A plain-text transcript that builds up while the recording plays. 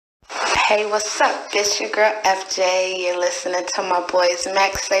Hey, what's up? This your girl FJ. You're listening to my boys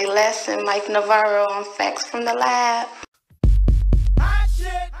Max Say Less and Mike Navarro on Facts from the Lab.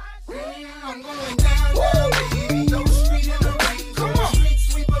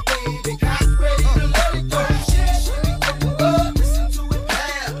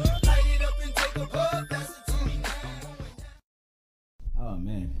 Oh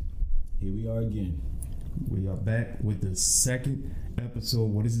man, here we are again. We are back with the second episode.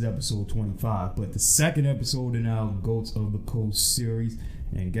 Well, this is episode 25, but the second episode in our Goats of the Coast series.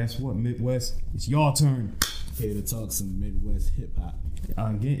 And guess what, Midwest? It's your turn. Here to talk some Midwest hip hop.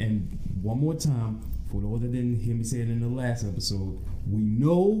 Again, and one more time, for those that didn't hear me say it in the last episode, we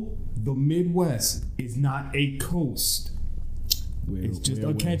know the Midwest is not a coast. It's just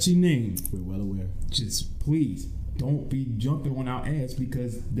a catchy name. We're well aware. Just please don't be jumping on our ass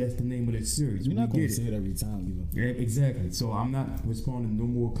because that's the name of this series. We're not going to say it every time, either. Yeah, exactly. So I'm not responding to no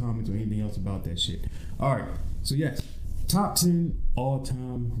more comments or anything else about that shit. All right. So yes, top 10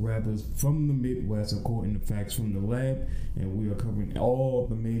 all-time rappers from the Midwest according to Facts from the Lab, and we are covering all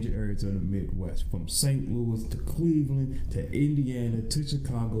the major areas of the Midwest, from St. Louis to Cleveland to Indiana to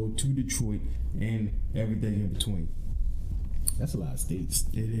Chicago to Detroit and everything in between. That's a lot of states.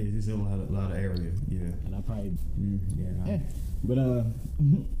 It is. It's a lot of area. Yeah. And I probably yeah. But on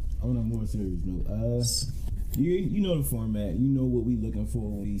a more serious note, you know the format. You know what we looking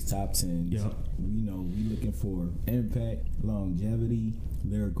for in these top 10s. Yep. We know we looking for impact, longevity,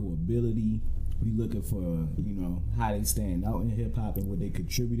 lyrical ability. We looking for how they stand out in hip hop and what they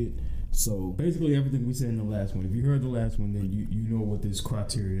contributed. So basically everything we said in the last one. If you heard the last one, then you know what this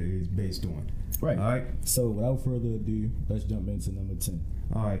criteria is based on. Right. All right. So without further ado, let's jump into number 10.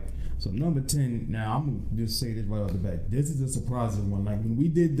 All right. So number 10. Now I'm gonna just say this right off the bat. This is a surprising one. Like when we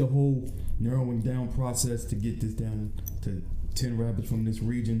did the whole narrowing down process to get this down to 10 rappers from this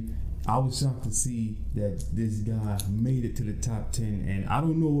region, I was shocked to see that this guy made it to the top 10. And I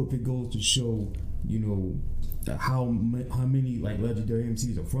don't know if it goes to show, how many like legendary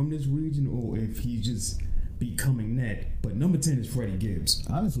MCs are from this region, or if he's just becoming that. But number 10 is Freddie Gibbs.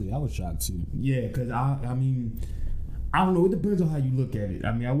 Honestly, I was shocked too. Yeah, because I mean, I don't know. It depends on how you look at it.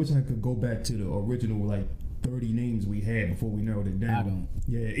 I mean, I wish I could go back to the original 30 names we had before we narrowed it down. I don't.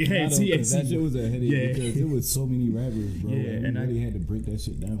 Yeah, that shit was a headache because there was so many rappers, bro. Yeah, and I really had to break that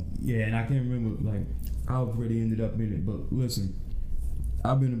shit down. Yeah, and I can't remember how Freddie ended up in it. But listen,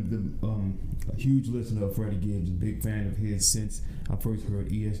 I've been a huge listener of Freddie Gibbs, a big fan of his since I first heard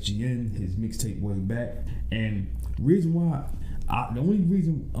ESGN, his mixtape way back. And reason why, the only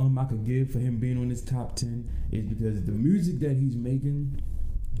reason I could give for him being on this top 10 is because the music that he's making,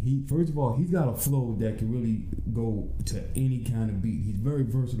 first of all, he's got a flow that can really go to any kind of beat. He's very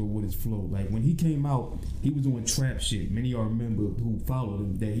versatile with his flow. Like when he came out, he was doing trap shit. Many of y'all remember who followed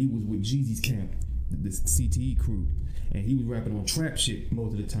him that he was with Jeezy's camp, the CTE crew, and he was rapping on trap shit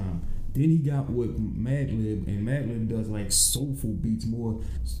most of the time. Then he got with Madlib, and Madlib does soulful beats, more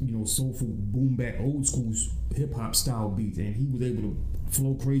soulful boom back old school hip hop style beats, and he was able to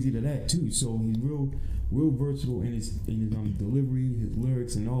flow crazy to that too. So he's real versatile in his delivery, his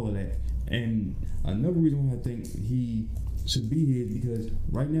lyrics, and all of that. And another reason why I think he should be here is because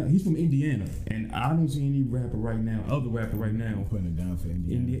right now he's from Indiana, and I don't see any other rapper right now putting it down for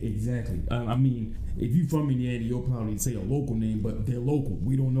Indiana. Exactly. I mean, if you from Indiana, you'll probably say a local name, but they're local.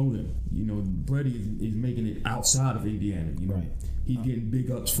 We don't know them. Freddie is making it outside of Indiana. Right. He's getting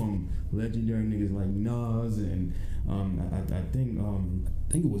big ups from legendary niggas like Nas and I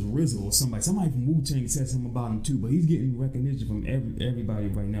think it was RZA or somebody from Wu-Tang said something about him too. But he's getting recognition from everybody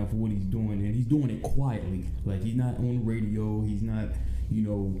right now for what he's doing, and he's doing it quietly. Like he's not on the radio. He's not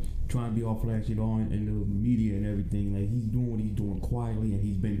trying to be all flashy on in the media and everything. Like he's doing what he's doing quietly, and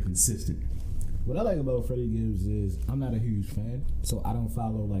he's been consistent. What I like about Freddie Gibbs is I'm not a huge fan, so I don't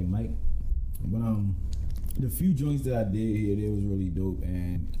follow like Mike. But the few joints that I did here, they was really dope,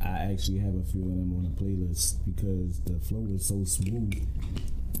 and I actually have a few of them on the playlist because the flow was so smooth,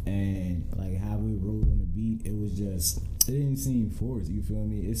 and how it rolled on the beat, it didn't seem forced. You feel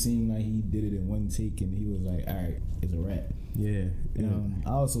me? It seemed like he did it in one take, and he was like, "All right, it's a rap." Yeah. I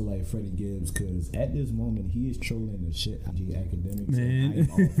also like Freddie Gibbs because at this moment he is trolling the shit out of academics. Man.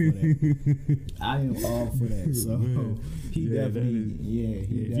 I am all for that. So he definitely.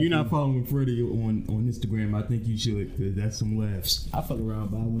 If you're not following Freddie on Instagram, I think you should, because that's some laughs. I fuck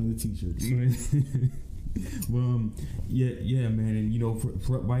around buy one of the t-shirts. Well, yeah, man, and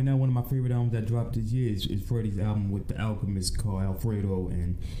for right now, one of my favorite albums that dropped this year is Freddie's album with The Alchemist called Alfredo,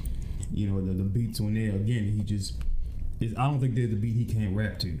 and the beats on there. Again, I don't think there's a beat he can't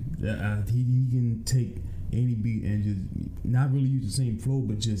rap to. He can take any beat and just not really use the same flow,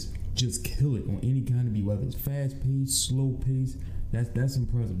 but just kill it on any kind of beat, whether it's fast paced, slow paced. That's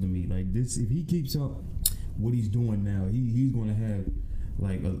impressive to me. Like this, if he keeps up what he's doing now, he's going to have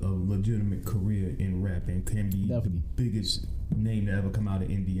like a legitimate career in rap and can be Definitely the biggest name to ever come out of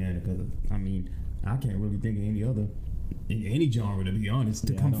Indiana. Because I mean, I can't really think of any other in any genre, to be honest,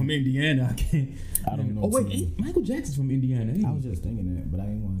 to come from Indiana. I don't know. Oh wait, Michael Jackson's from Indiana. I was just thinking that, but I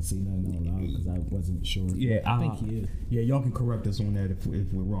didn't want to say nothing out loud because I wasn't sure. Yeah, I think he is. Yeah, y'all can correct us on that if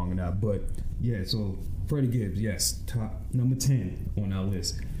we're wrong or not. But yeah, so Freddie Gibbs, yes, top number 10 on our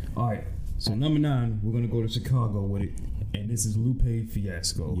list. All right, so number 9, we're gonna go to Chicago with it, and this is Lupe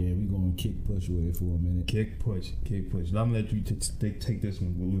Fiasco. Yeah, we're gonna kick push with it for a minute. Kick push. I'm gonna let you take this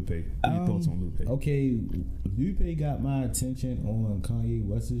one with Lupe. What are your thoughts on Lupe? Okay, Lupe got my attention on Kanye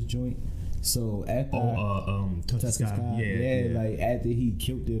West's joint. So after Touch the Sky. Yeah, like after he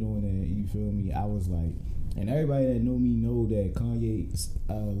killed it on it, you feel me? I was like, and everybody that know me know that Kanye's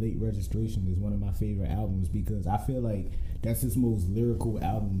Late Registration is one of my favorite albums because I feel like that's his most lyrical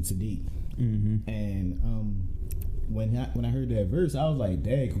album to date. Mm-hmm. And when I heard that verse, I was like,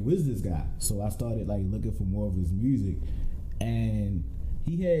 dang, who is this guy? So I started like looking for more of his music, and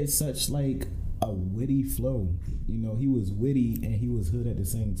he had such like a witty flow. You know, he was witty and he was hood at the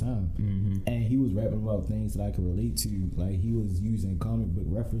same time. Mm-hmm. And he was rapping about things that I could relate to. Like he was using comic book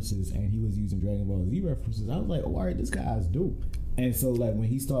references and he was using Dragon Ball Z references. I was like, oh, all right, this guy's dope. And so like when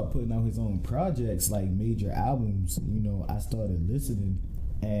he started putting out his own projects, like major albums, you know, I started listening,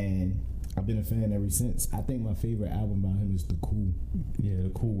 and I've been a fan ever since. I think my favorite album by him is The Cool. Yeah, The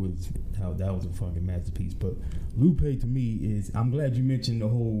Cool was how that was a fucking masterpiece. But Lupe to me is, I'm glad you mentioned the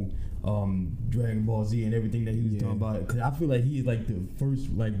whole Dragon Ball Z and everything that he was talking about, because I feel like he is like the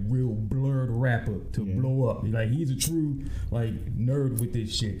first like real blurred rapper to blow up. Like he's a true like nerd with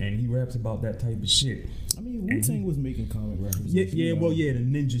this shit, and he raps about that type of shit. I mean, Wu-Tang was making comic references. Yeah, the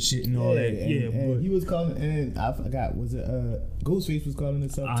ninja shit and all that. And but he was calling, and I forgot, was it Ghostface was calling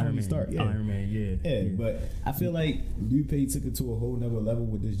himself Tony Stark? Yeah. Iron Man, yeah. But I feel like Lupe took it to a whole nother level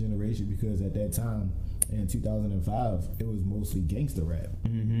with this generation, because at that time in 2005 it was mostly gangster rap.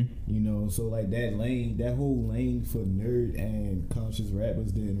 Mm-hmm. You know, so like that whole lane for nerd and conscious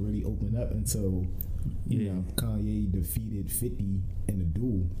rappers didn't really open up until you know Kanye defeated 50 in a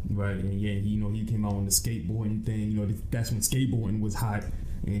duel. Right, and he came out on the skateboarding thing. You know, that's when skateboarding was hot,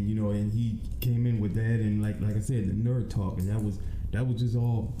 and and he came in with that, and like I said, the nerd talk, and that was just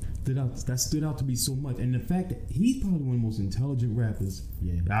all stood out to be so much. And the fact that he's probably one of the most intelligent rappers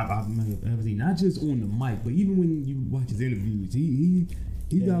I've ever seen, not just on the mic, but even when you watch his interviews, he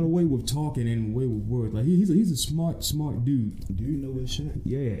got away with talking and away with words. Like he's a smart dude. Dude know his shit.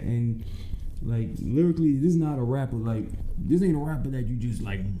 Yeah, and like lyrically, this is not a rapper. Like this ain't a rapper that you just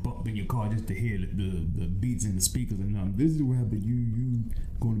like bump in your car just to hear the beats and the speakers and nothing. This is a rapper you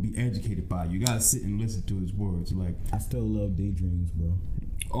going to be educated by. You gotta sit and listen to his words. Like I still love Daydreams, bro.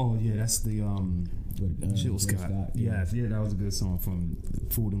 Oh yeah, that's the Jill Scott. Yeah, that was a good song from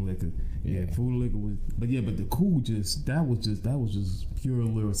Food and Liquor. Yeah, Food and Liquor was, but the Cool that was just pure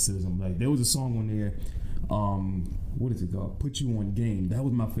lyricism. Like there was a song on there. What is it called? Put You On Game. That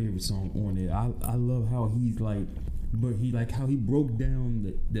was my favorite song on there. I love how he's like, but how he broke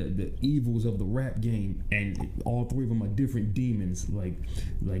down the evils of the rap game, and all three of them are different demons, like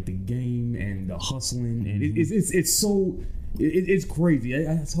the game and the hustling, and it's so. It's crazy.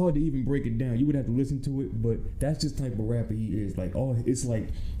 It's hard to even break it down. You would have to listen to it, but that's just the type of rapper he is. Like,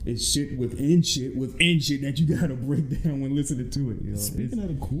 it's shit within shit that you gotta break down when listening to it. You know? Speaking of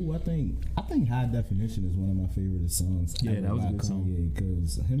the Cool, I think High Definition is one of my favorite songs. Yeah, that was a good song.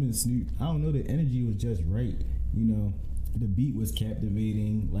 Because him and Snoop, I don't know, the energy was just right. You know, the beat was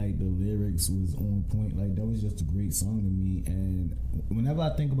captivating, like the lyrics was on point. Like that was just a great song to me. And whenever I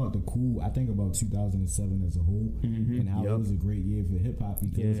think about the Cool, I think about 2007 as a whole, and how it was a great year for hip hop,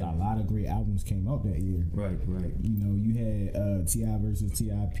 because a lot of great albums came out that year. Right. You know, you had T.I. versus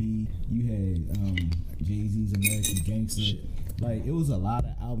T.I.P. You had Jay-Z's American Gangster. Like it was a lot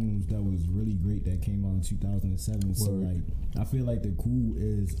of albums that was really great that came out in 2007. So like I feel like the Cool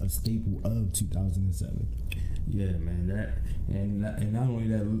is a staple of 2007. Yeah, man, that and not only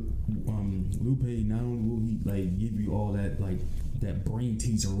that, Lupe, not only will he like give you all that like that brain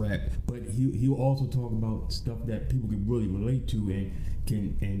teaser rap, but he'll also talk about stuff that people can really relate to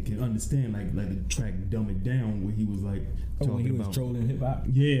and can understand, like the track "Dumb It Down," where he was like when talking he was about trolling hip hop.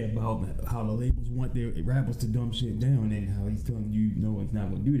 yeah, about how the labels want their rappers to dumb shit down, and how he's telling you no, it's not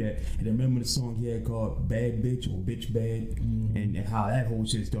gonna do that. And I remember the song he had called "Bad Bitch" or "Bitch Bad," and how that whole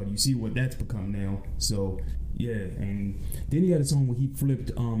shit started. You see what that's become now. So yeah, and then he had a song where he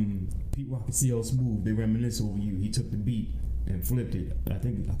flipped Pete Rock and CL Smooth. They reminisce over you. He took the beat and flipped it. I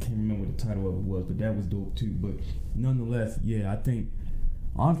can't remember what the title of it was, but that was dope too. But nonetheless, yeah, I think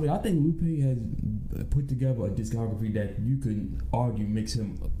Lupe has put together a discography that you could argue makes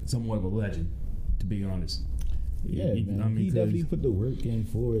him somewhat of a legend, to be honest. Yeah, man. He definitely put the work in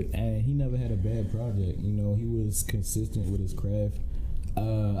for it, and he never had a bad project. You know, he was consistent with his craft.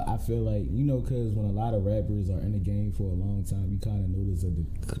 I feel like, you know, because when a lot of rappers are in the game for a long time, you kind of notice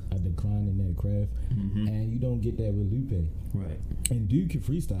a decline in their craft, and you don't get that with Lupe. Right. And dude can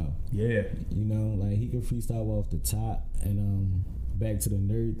freestyle. Yeah. You know, like he can freestyle off the top. And back to the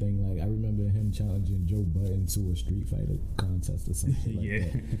nerd thing, like I remember him challenging Joe Budden to a Street Fighter contest or something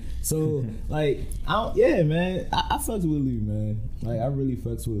like that. So like, man, I fucks with Lou, man. Like I really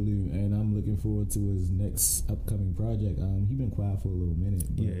fucks with Lou, and I'm looking forward to his next upcoming project. He been quiet for a little minute.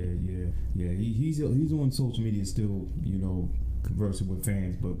 But Yeah. He's on social media still, you know, conversing with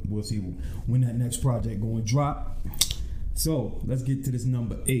fans, but we'll see when that next project going to drop. So let's get to this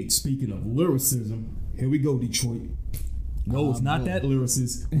number 8. Speaking of lyricism, here we go, Detroit. No, it's not that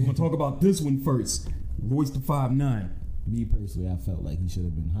lyricist. We're gonna talk about this one first. Royce the 5'9". Me personally, I felt like he should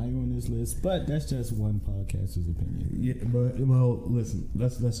have been higher on this list, but that's just one podcaster's opinion. Yeah, but well, listen,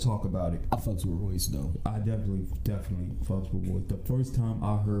 let's talk about it. I fucks with Royce though. I definitely fucks with Royce. The first time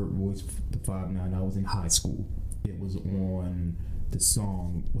I heard Royce the 5'9", I was in high school. It was on the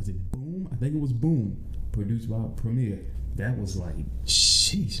song, was it Boom? I think it was Boom, produced by Premier. That was like,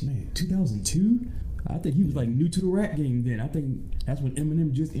 sheesh, man, 2002. I think he was like new to the rap game then. I think that's when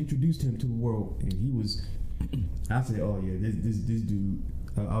Eminem just introduced him to the world, and he was. I said, "Oh yeah, this dude,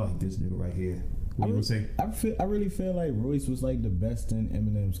 I like this nigga right here." What you gonna say? I really feel like Royce was like the best in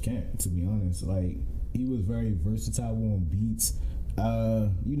Eminem's camp. To be honest, like he was very versatile on beats.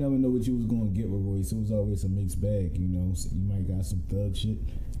 You never know what you was gonna get with Royce. It was always a mixed bag. You know, so you might got some thug shit,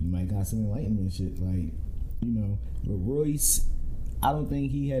 you might got some enlightenment shit. Like, you know, but Royce, I don't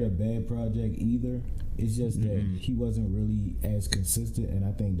think he had a bad project either. It's just that he wasn't really as consistent, and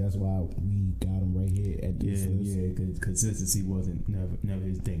I think that's why we got him right here at this list. Yeah, because consistency wasn't never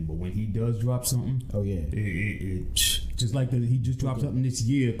his thing. But when he does drop something, oh yeah, it just like he just dropped something this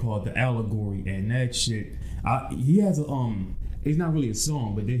year called The Allegory, and that shit. He has a it's not really a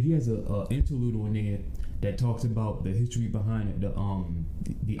song, but he has a interlude on there that talks about the history behind it,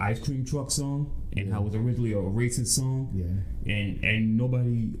 the ice cream truck song, and how it was originally a racist song. Yeah. And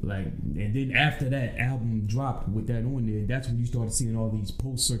nobody and then after that album dropped with that on there, that's when you started seeing all these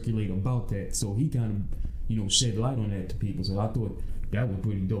posts circulate about that. So he kind of, shed light on that to people. So I thought that was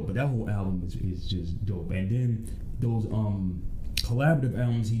pretty dope. But that whole album is just dope. And then those collaborative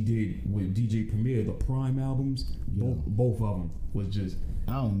albums he did with DJ Premier, the Prime albums, both of them was just,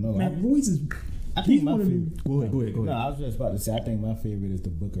 I don't know. Man, Royce is. I think my favorite. Go ahead. No, I was just about to say. I think my favorite is the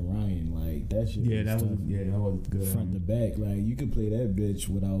Book of Ryan. Like that shit. That was good. Front to back, like you could play that bitch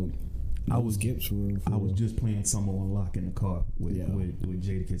without. I was just playing Summer on Lock in the car with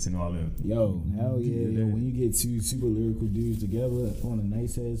Jadakiss and all them. Yo, hell yeah! When you get two super lyrical dudes together on a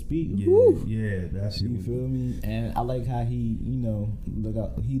nice ass beat, that shit. You feel me? And I like how he,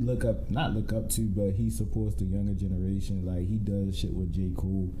 look up to, but he supports the younger generation. Like he does shit with J.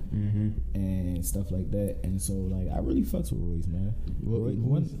 Cole and stuff like that. And so, like, I really fucks with Royce, man.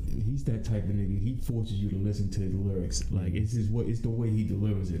 Well, he's that type of nigga. He forces you to listen to the lyrics. Like it's the way he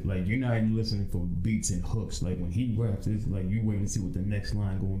delivers it. Like you're not listening for beats and hooks. Like when he raps, it's like you waiting to see what the next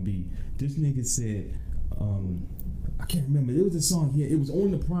line gonna be. This nigga said, I can't remember. There was a song here. It was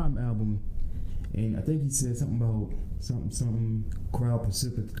on the Prime album, and I think he said something about something crowd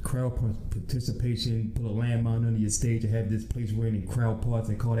participation. Put a landmine under your stage and have this place raining crowd parts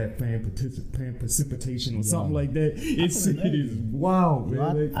and call that fan precipitation or something like that. It is wild,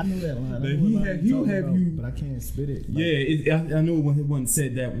 man. I know that line. He'll have you, but I can't spit it. I know when it wasn't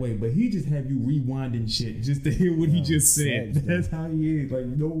said that way, but he just have you rewinding shit just to hear what he just said. That's how he is. Like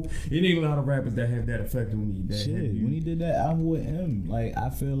it ain't a lot of rappers that have that effect on me. When he did that album with him, like I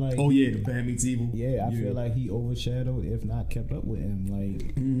feel like the Bad Meets Evil. Yeah, I feel like he overshadowed, if not kept up with him.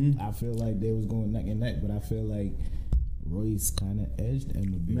 Like I feel like they was going neck and neck, but I feel like Royce kind of edged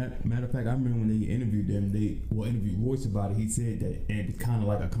him a bit. Matter of fact, I remember when they interviewed them, interviewed Royce about it. He said that and it's kind of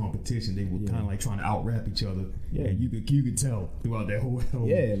like a competition. They were kind of like trying to out rap each other. Yeah, and you could tell throughout that whole album.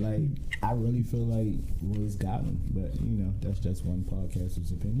 Yeah, like I really feel like Royce got him, but that's just one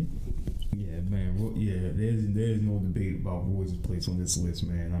podcaster's opinion. Yeah, man. There's no debate about Royce's place on this list,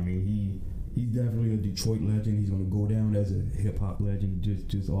 man. I mean, he's definitely a Detroit legend. He's gonna go down as a hip hop legend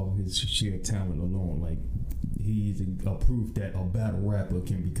just off of his sheer talent alone. Like he's a proof that a battle rapper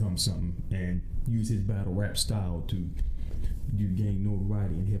can become something and use his battle rap style to gain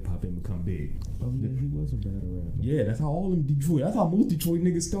notoriety in hip hop and become big. Oh yeah, he was a battle rapper. Yeah, that's how all them Detroit. That's how most Detroit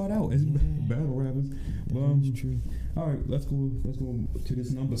niggas start out as battle rappers. That's true. All right, let's go to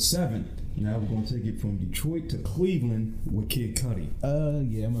this number 7. Now we're gonna take it from Detroit to Cleveland with Kid Cudi.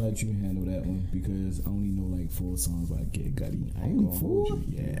 Yeah, I'm gonna let you handle that one because I only know like 4 songs by Kid Cudi. I ain't Only gonna 4? hold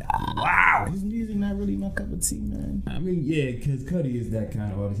you. Yeah. Wow. His music not really my cup of tea, man. I mean, yeah, because Cudi is that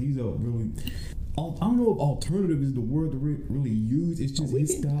kind of artist. He's a really. I don't know if alternative is the word to really use. It's just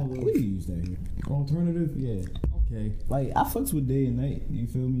his style. We can use that here. Alternative? Yeah. Okay. Like, I fucks with Day and Night. You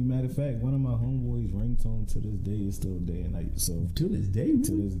feel me? Matter of fact, one of my homeboys' ringtone to this day is still Day and Night. So To this day? Really?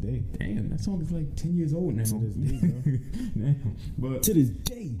 To this day. Damn, that song is like 10 years old now. To this day, bro. Damn. But To this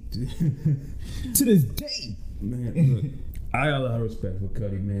day. To this day. man, look, I got a lot of respect for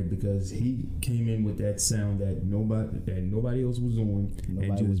Cudi, man, because he came in with that sound that nobody else was on.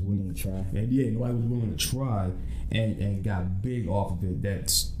 Nobody was willing to try. And yeah, nobody was willing to try and got big off of it.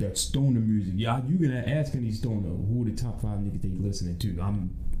 That stoner music. Yeah, you can ask any stoner who the top 5 niggas they listening to.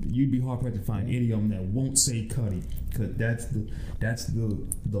 You'd be hard pressed to find any of them that won't say Cudi, because that's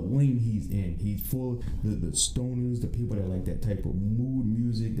the lane he's in. He's full of the stoners, the people that like that type of mood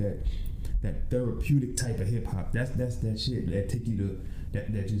music, that therapeutic type of hip hop. That's that shit that take you to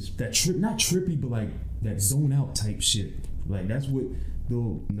that trip, not trippy, but like that zone out type shit. Like that's what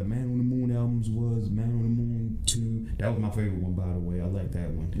the Man on the Moon albums was. Man on the Moon 2, that was my favorite one, by the way. I like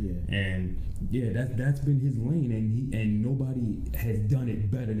that one. Yeah. And yeah, that's been his lane, and nobody has done it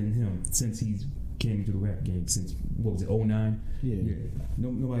better than him since he's came into the rap game. Since what was it, 09? Yeah.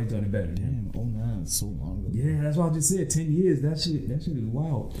 Nobody's done it better than him. Damn, 09 is so long ago. Yeah, that's what I just said. 10 years. That shit is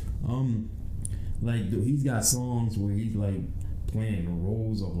wild. Like he's got songs where he's like playing the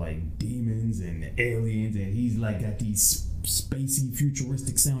roles of like demons and aliens, and he's like got these spacey,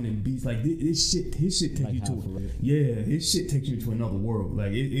 futuristic sounding beats. Like his shit takes Like you to his shit takes you to another world.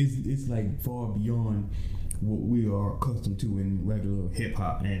 Like it's like far beyond what we are accustomed to in regular hip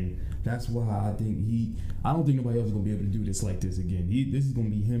hop, and that's why I don't think nobody else is gonna be able to do this like this again. This is gonna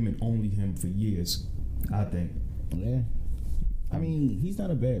be him and only him for years, I think. Yeah. I mean, he's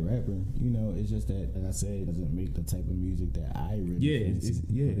not a bad rapper. It's just that, like I said, he doesn't make the type of music that I really fancy.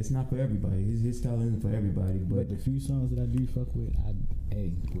 It's not for everybody. His style isn't for everybody. But the few songs that I do fuck with,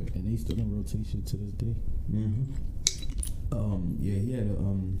 and they still in rotation to this day. Mm-hmm. He had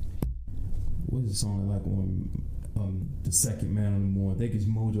what is the song I like on the second Man on the Moon? I think it's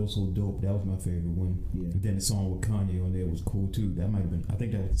Mojo So Dope. That was my favorite one. Yeah. But then the song with Kanye on there was cool too. That might have been. I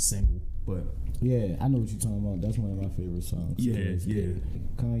think that was a single, but. Yeah, I know what you're talking about. That's one of my favorite songs. Yeah.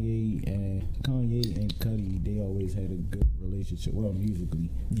 Kanye and Cudi, they always had a good relationship. Well, musically.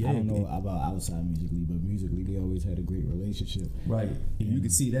 Yeah, I don't know about outside musically, but musically, they always had a great relationship. Right. And you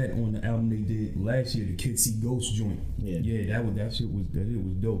can see that on the album they did last year, the Kids See Ghost joint. Yeah, that shit was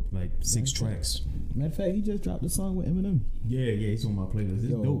dope. Like 6 tracks. Matter of fact, he just dropped a song with Eminem. Yeah, it's on my playlist.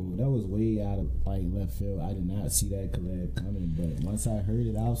 It's dope. That was way out of like left field. I did not see that collab coming, but once I heard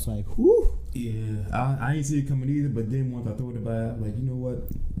it, I was like, whew. Yeah, I ain't see it coming either. But then once I thought about it, I'm like, you know what?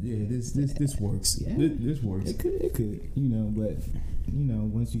 Yeah, this works. Yeah, this works. It could. But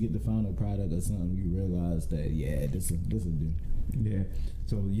once you get the final product or something, you realize that this will do. Yeah.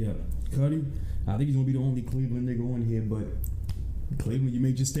 So yeah, Cudi, I think he's gonna be the only Cleveland nigga on here, but Cleveland, you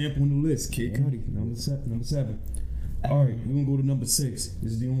made your stamp on the list. Kid Cudi, number 7. All right, we're gonna go to number 6.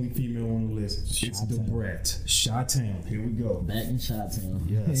 This is the only female on the list. It's Da Brat, Chi-Town. Here we go. Back in Chi-Town.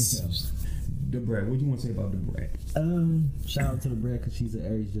 Yes. Da Brat, what do you want to say about Da Brat? Shout out to Da Brat because she's an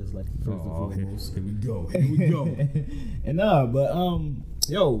Aries, just like first and foremost. Here we go. And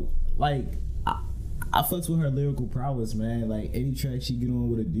I fucks with her lyrical prowess, man. Like any track she get on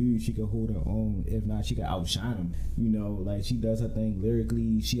with a dude, she can hold her own. If not, she can outshine him. Like she does her thing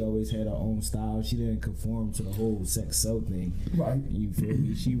lyrically. She always had her own style. She didn't conform to the whole sex self thing. Right. You feel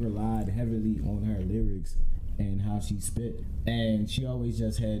me? She relied heavily on her lyrics. and how she spit. And she always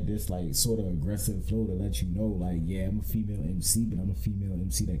just had this like sort of aggressive flow to let you know, like, yeah, I'm a female MC, but I'm a female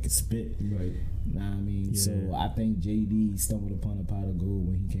MC that can spit. Right. Know what I mean? Yeah. So I think JD stumbled upon a pot of gold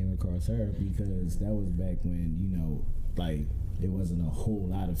when he came across her, because that was back when, you know, like, there wasn't a whole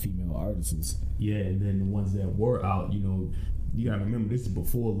lot of female artists. Yeah, and then the ones that were out, you know, you gotta remember, this is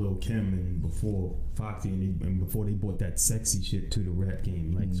before Lil' Kim and before Foxy, and before they brought that sexy shit to the rap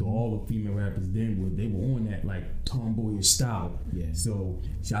game. Like, so all the female rappers then they were on that like tomboyish style. Yeah. So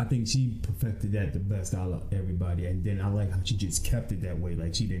I think she perfected that the best out of everybody, and then I like how she just kept it that way.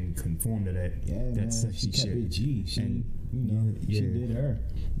 Like, she didn't conform to that Man, sexy she kept shit. it G. She, And, you know, yeah. she did her.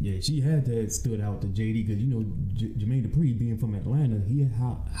 Yeah, she had that stood out to JD, because, you know, Jermaine Dupri being from Atlanta,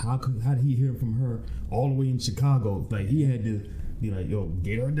 how did he hear from her all the way in Chicago? Like, he had to be like, yo,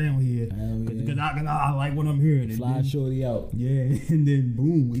 get her down here, because I like what I'm hearing. Fly then, shorty out. Yeah, and then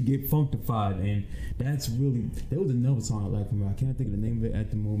boom, we get funkified, and that's really, there was another song I like from her. I can't think of the name of it at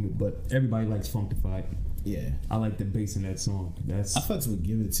the moment, but everybody likes Funkified. Yeah, I like the bass in that song. I fucks with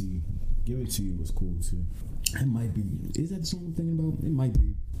Give It To You. Give It To You was cool too. It might be. Is that the song I'm thinking about? It might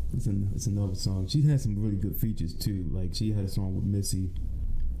be. It's another song. She had some really good features too. Like, she had a song with Missy.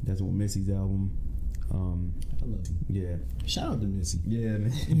 That's on Missy's album. I love you. Yeah. Shout out to Missy. Yeah,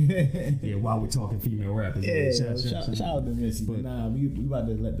 man. Yeah, while we're talking female rappers. Yeah, shout out to Missy. But nah, we about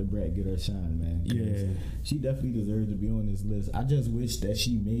to let the brat get her shine, man. Yeah. She definitely deserves to be on this list. I just wish that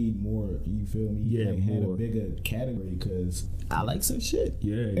she made more, you feel me? Yeah, like, had a more. bigger category, because I like some shit.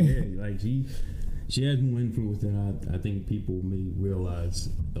 Yeah. Like, she has more influence than I think people may realize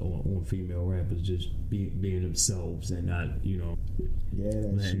on female rappers, just being themselves and not, you know,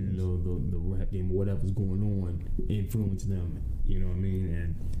 letting the rap game or whatever's going on influence them. You know what I mean?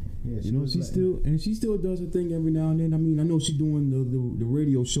 And Yeah, you know, she still does her thing every now and then. I mean, I know she's doing the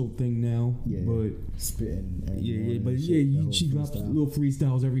radio show thing now, but spitting. She drops little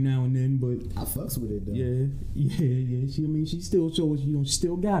freestyles every now and then. But I fucks with it though. Yeah. She still shows, you know, she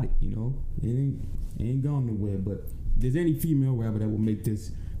still got it. You know, it ain't gone nowhere. But if there's any female rapper that will make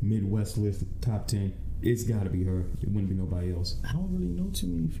this Midwest list top 10, it's got to be her. It wouldn't be nobody else. I don't really know too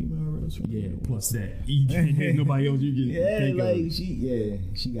many female rappers. Yeah, plus that. There's nobody else you can think of.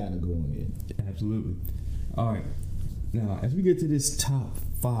 She got to go on here. Absolutely. All right. Now, as we get to this top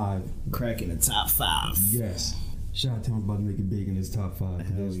 5. Cracking the top 5. Yes. Chi-Town's about to make it big in this top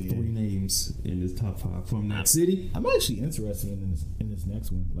 5. There's 3 names in this top 5 from that city. I'm actually interested in this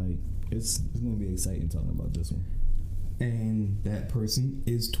next one. Like, it's going to be exciting talking about this one. And that person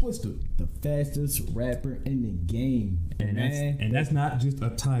is Twista, the fastest rapper in the game. And that's not just a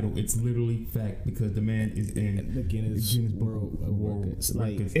title; it's literally fact, because the man is in the Guinness World Records.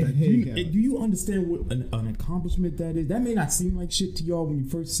 Do you understand what an accomplishment that is? That may not seem like shit to y'all when you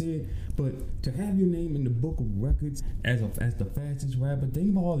first say it, but to have your name in the book of records as the fastest rapper,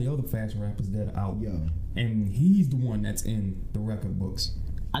 think about all the other fast rappers that are out. Yo. And he's the one that's in the record books.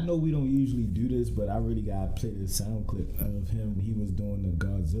 I know we don't usually do this, but I really gotta play this sound clip of him. He was doing the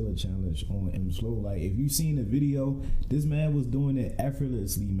Godzilla challenge on M Slow. Like, if you seen the video, this man was doing it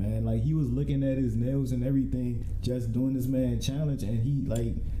effortlessly, man. Like, he was looking at his nails and everything, just doing this man challenge, and he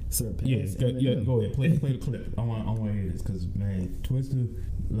like surpassed. Yeah. Go ahead, play the clip. I want to hear this, because man, Twista.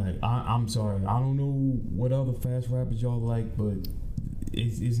 Like, I'm sorry, I don't know what other fast rappers y'all like, but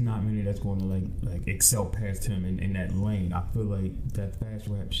it's not many that's going to like excel past him in that lane. I feel like that fast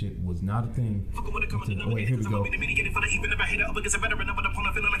rap shit was not a thing. Wait, here we go.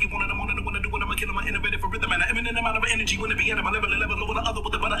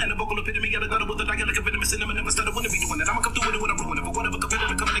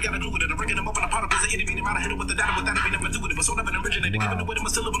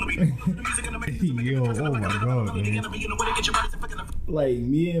 Yo, oh my god, man. Like,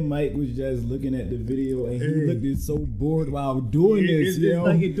 me and Mike was just looking at the video, and he looked so bored while doing this. It's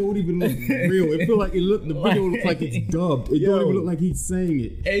like it don't even look real. It feel like the video looks like it's dubbed. It don't even look like he's saying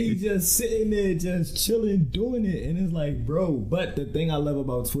it. And he's just sitting there, just chilling, doing it, and it's like, bro. But the thing I love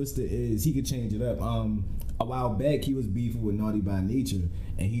about Twista is he could change it up. A while back, he was beefing with Naughty by Nature,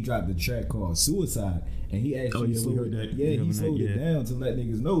 and he dropped a track called Suicide, and he actually slowed it down to let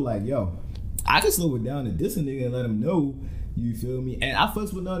niggas know, like, yo, I can slow it down and diss a nigga and let him know. You feel me? And I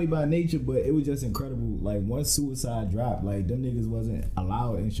fucks with Naughty by Nature, but it was just incredible. Like, once Suicide dropped, like, them niggas wasn't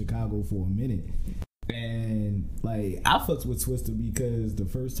allowed in Chicago for a minute. And, like, I fucks with Twista because the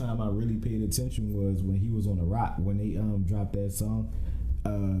first time I really paid attention was when he was on The Rock, when they dropped that song,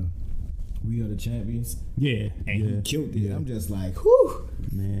 We Are the Champions. Yeah. And he killed it. Yeah. I'm just like, whew.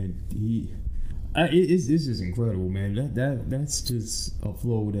 Man, It's just incredible, man. That's just a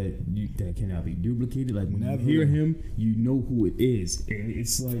flow that cannot be duplicated. Like when you hear him, you know who it is, and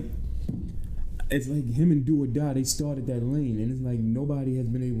it's like him and Do or Die. They started that lane, and it's like nobody has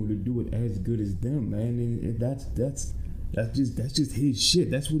been able to do it as good as them, man. And that's just his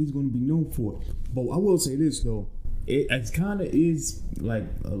shit. That's what he's going to be known for. But I will say this though, it kind of is like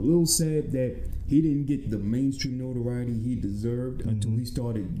a little sad that he didn't get the mainstream notoriety he deserved until he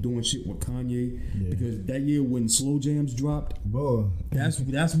started doing shit with Kanye. Because that year when Slow Jams dropped, boy, that's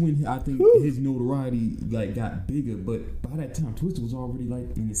when I think his notoriety like got bigger. But by that time, Twista was already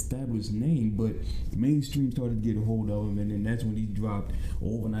like an established name. But mainstream started to get a hold of him, and then that's when he dropped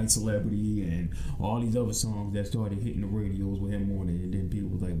Overnight Celebrity and all these other songs that started hitting the radios with him on it. And then people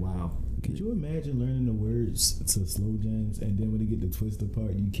was like, "Wow." Could you imagine learning the words to Slow Jams and then when they get the Twista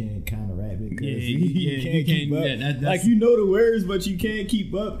part, you can't kind of rap it? You can't keep up. That's like you know the words, but you can't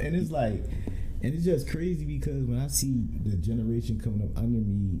keep up, and it's like, and it's just crazy because when I see the generation coming up under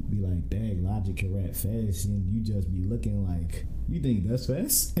me, be like, "Dang, Logic can rap fast," and you just be looking like, "You think that's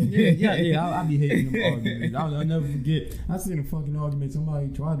fast?" I be hating them arguments. I'll never forget. I seen a fucking argument. Somebody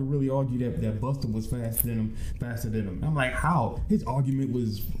tried to really argue that Busta was faster than him. I'm like, how? His argument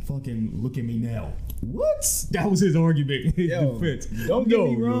was fucking look at me now. What? That was his argument. His Yo, defense. Don't get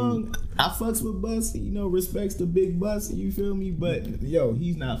me wrong. I fucks with Bus. Respects the big Bus. You feel me? But yo,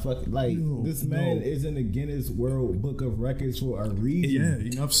 he's not fucking like this man is in the Guinness World Book of Records for a reason. Yeah,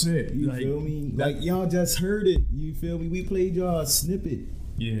 enough said. You feel me? Like y'all just heard it. You feel me? We played y'all a snippet.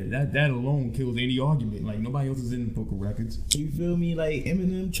 Yeah, that alone kills any argument. Like nobody else is in the Book of Records. You feel me? Like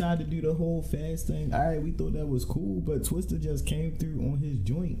Eminem tried to do the whole fast thing. All right, we thought that was cool, but Twista just came through on his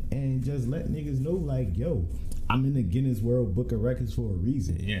joint and just let niggas know, like, yo, I'm in the Guinness World Book of Records for a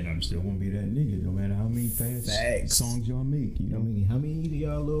reason. Yeah, and I'm still gonna be that nigga, no matter how many fast songs y'all make. You know, how many of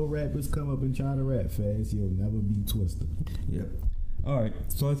y'all little rappers come up and try to rap fast? You'll never be Twista. Yep. All right,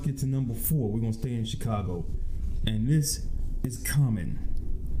 so let's get to number 4. We're gonna stay in Chicago, and this is Common.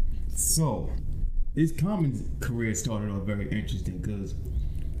 So, his Common's career started off very interesting because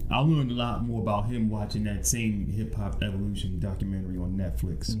I learned a lot more about him watching that same Hip Hop Evolution documentary on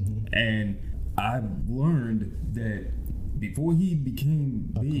Netflix. And I learned that before he became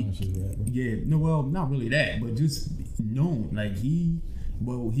big, not really that, but just known. Like he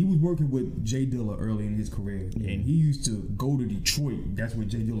was working with Jay Dilla early in his career, and he used to go to Detroit. That's where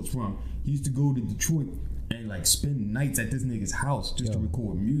Jay Dilla's from. He used to go to Detroit and like spend nights at this nigga's house just to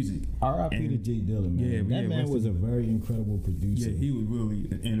record music. R.I.P. to Jay Dilla, man. That man was a very incredible producer. Yeah, he was really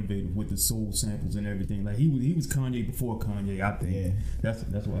innovative with the soul samples and everything. Like he was Kanye before Kanye, I think. Yeah.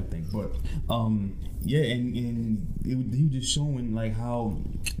 That's what I think. But and he was just showing like how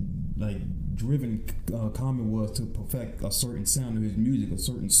like driven Common was to perfect a certain sound of his music, a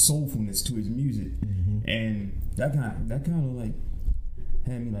certain soulfulness to his music, and that kind of like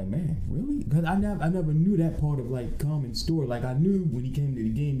had me like, man, really? Because I never knew that part of like Common's story. Like I knew when he came to the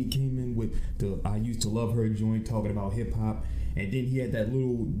game, he came in with the I Used to Love Her joint talking about hip hop, and then he had that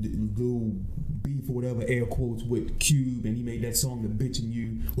little beef or whatever, air quotes, with Cube, and he made that song The Bitch and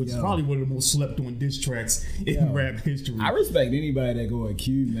You, which is probably one of the most slept on diss tracks in rap history. I respect anybody that go at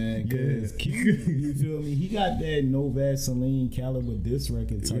Cube, man, because Cube, you feel me? He got that No Vaseline caliber diss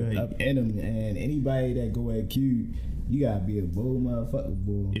record turned up in him, and anybody that go at Cube, you gotta be a bold motherfucker,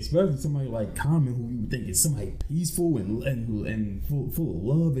 boy. Especially somebody like Common, who you would think is somebody peaceful and full of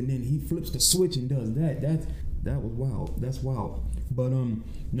love, and then he flips the switch and does that. That was wild. That's wild. But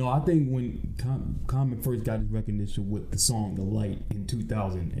no, I think when Common first got his recognition with the song "The Light" in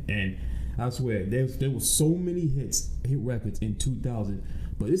 2000, and I swear there was so many hit records in 2000,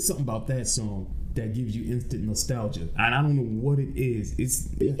 but it's something about that song that gives you instant nostalgia, and I don't know what it is.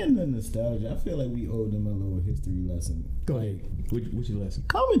 Speaking of nostalgia, I feel like we owe them a little history lesson. Go ahead. What's your lesson?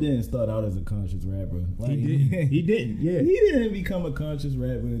 Common didn't start out as a conscious rapper. Like, he didn't. Yeah, he didn't become a conscious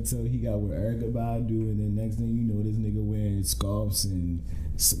rapper until he got with Erykah Badu, and then next thing you know, this nigga wearing scarves and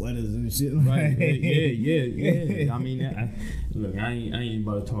sweaters and shit. Right? Yeah. I mean, I ain't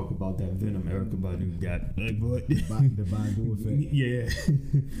about to talk about that venom Erykah Badu got, but the Badu effect. Yeah,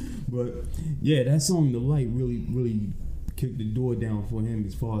 but yeah, that song "The Light" really kicked the door down for him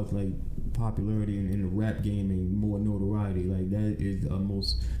as far as like popularity in the rap game and more notoriety. Like that is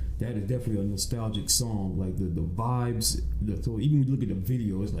definitely a nostalgic song. Like the vibes. So even when you look at the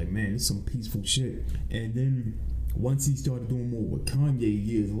video, it's like, man, it's some peaceful shit. And then once he started doing more with Kanye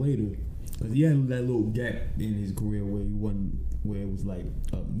years later, because he had that little gap in his career where he wasn't where it was like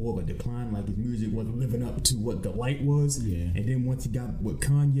more of a decline, like his music wasn't living up to what the light was. Yeah. And then once he got with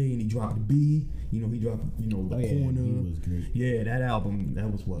Kanye and he dropped B, he dropped, The Corner. He was great. Yeah, that album,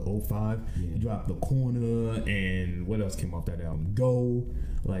 that was what, 05? Yeah. He dropped The Corner, and what else came off that album? Go.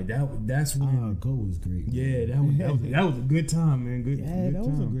 Like that's when Go was great. yeah, that was a good time, man. Good that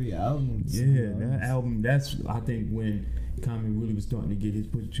was a time. great album. Yeah, that album, that's I think when Common really was starting to get his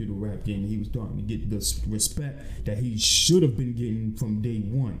push to the rap game. He was starting to get the respect that he should have been getting from day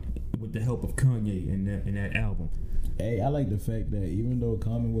one with the help of Kanye in that album. Hey, I like the fact that even though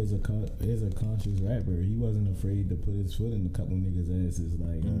Common is a conscious rapper, he wasn't afraid to put his foot in a couple niggas' asses.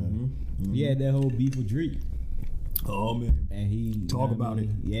 Like, he had that whole beef with Drake. Oh man, and he talk about it.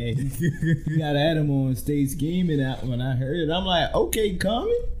 Yeah, he got Adam on stage scheming out. When I heard it, I'm like, okay,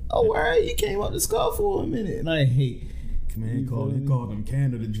 Common. Oh, where you came up the score for a minute? Like, hey. Man, he called him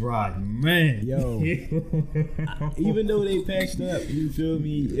Canada Dry. Man. Yo. Even though they patched up, you feel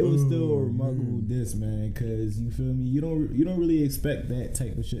me, it was still a remarkable diss, man, because you feel me, you don't really expect that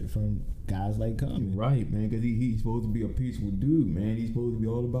type of shit from guys like Common. Right, man, because he's supposed to be a peaceful dude, man. He's supposed to be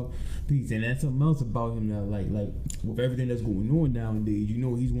all about peace. And that's something else about him now, like with everything that's going on nowadays,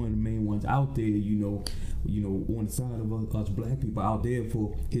 he's one of the main ones out there, on the side of us black people out there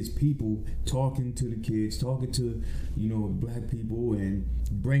for his people, talking to the kids, talking to, black people and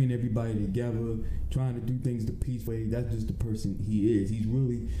bringing everybody together, trying to do things the peace way. That's just the person he is. He's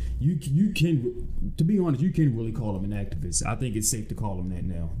really, you can, to be honest, you can really call him an activist. I think it's safe to call him that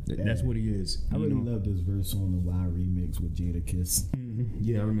now. That's what he is. I really love this verse on the Y remix with Jada Kiss. Mm-hmm.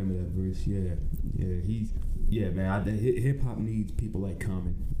 Yeah, I remember that verse. Yeah, man. Hip hop needs people like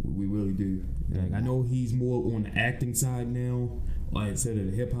Common. We really do. Like, I know he's more on the acting side now, instead of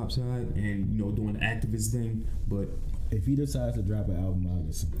the hip hop side, and doing the activist thing. But if he decides to drop an album, I'll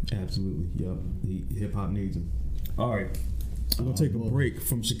listen. Absolutely, yep. Hip hop needs him. All right, we're gonna take a break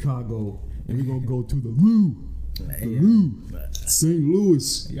from Chicago, and we're gonna go to the Lou. St.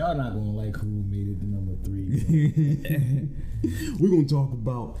 Louis. Y'all not gonna like who made it to number 3. We're gonna talk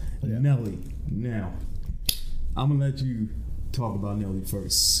about Nelly. Now, I'm gonna let you talk about Nelly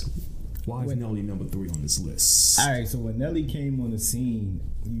first. Why is Nelly number 3 on this list? All right, so when Nelly came on the scene,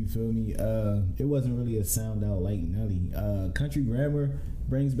 you feel me? It wasn't really a sound out like Nelly. Country Grammar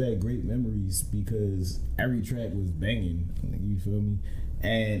brings back great memories because every track was banging. You feel me?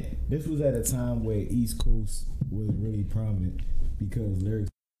 And this was at a time where East Coast was really prominent because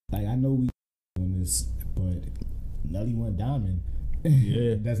lyrics. Like, I know we on this, but Nelly went diamond.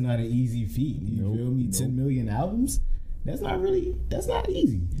 Yeah, that's not an easy feat. You feel me? 10 million albums. That's not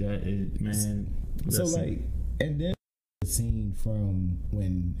easy. That is, man. So like, and then the scene from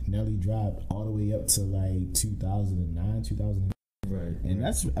when Nelly dropped all the way up to like 2009, 2000. Right. And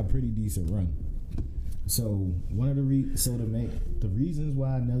that's a pretty decent run. So one of the reasons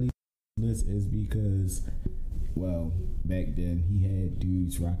why Nelly list is because, well, back then he had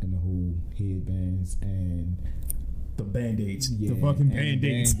dudes rocking the whole headbands and the Band-Aids. The fucking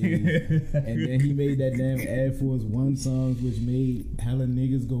Band-Aids. And then he made that damn Air Force One songs, which made hella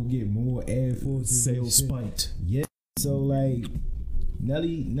niggas go get more Air Forces. Sales spiked. Yeah. So like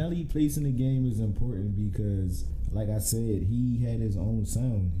Nelly place in the game is important because, like I said, he had his own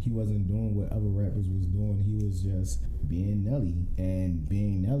sound. He wasn't doing what other rappers was doing. He was just being Nelly, and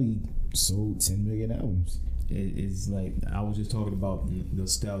being Nelly sold 10 million albums. It's like, I was just talking about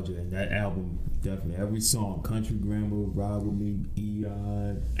nostalgia, and that album, definitely every song, Country Grammar, Ride With Me,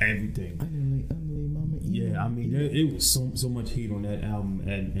 everything. Yeah, I mean, it was so much heat on that album,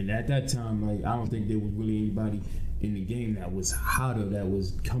 and at that time, like, I don't think there was really anybody in the game that was hotter, that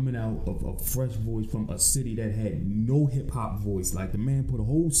was coming out of a fresh voice from a city that had no hip-hop voice. Like, the man put a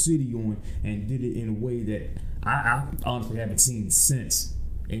whole city on and did it in a way that I honestly haven't seen since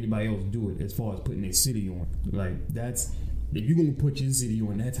anybody else do it, as far as putting their city on. Like, that's, if you're gonna put your city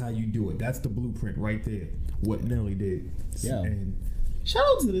on, that's how you do it. That's the blueprint right there, what Nelly did. Yeah. And shout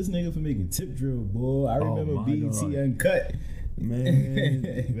out to this nigga for making Tip Drill, boy. I remember BET Uncut. Man,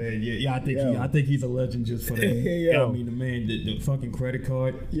 yeah, I think he's a legend just for that. I mean, the man, the fucking credit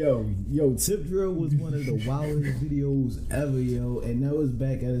card. Yo, Tip Drill was one of the wildest videos ever, yo, and that was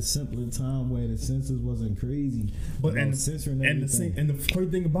back at a simpler time where the censors wasn't crazy, censoring everything. And the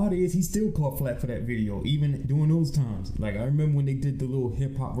crazy thing about it is he still caught flack for that video, even during those times. Like, I remember when they did the little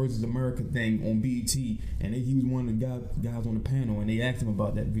Hip Hop versus America thing on BET, and he was one of the guys on the panel, and they asked him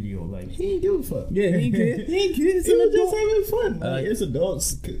about that video. Like, he ain't give a fuck. Yeah, he ain't care. He was just having fun. Like, it's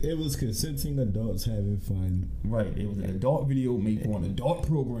adults. It was consenting adults having fun. Right. It was an adult video made for an adult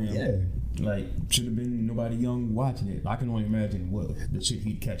program. Yeah. Like, should have been nobody young watching it. I can only imagine what the shit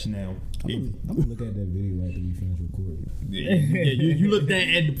he'd catch now. I'm gonna look at that video after we finish recording. Yeah, you looked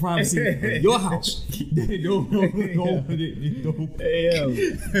at the privacy of your house. Don't.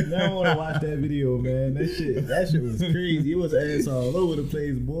 Damn. Now I want to watch that video, man. That shit was crazy. It was ass all over the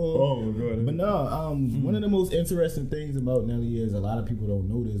place, boy. Oh my god. But no, one of the most interesting things about Nelly is a lot of people don't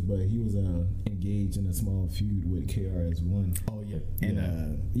know this, but he was engaged in a small feud with KRS-One. Oh yeah.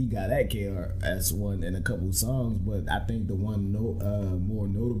 And he got at KRS-One in a couple songs, but I think the one more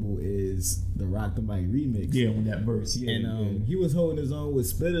notable is the Rock the Mic remix. Yeah, on that verse. Yeah. And he was holding his own with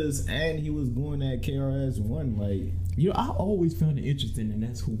Spitters, and he was going at KRS-One. Like, you know, I always found it interesting, and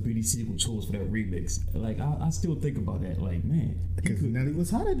that's who Benny Siegel chose for that remix. Like, I still think about that. Like, man, because Nelly was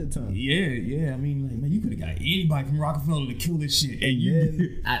hot at the time. Yeah. I mean, like, man, you could have got anybody from Rockefeller to kill this shit,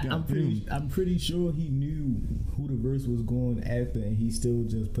 and I'm pretty sure he knew who the verse was going after, and he still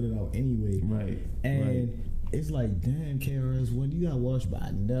just put it out anyway. Right. And it's like, damn, KRS-One, you got washed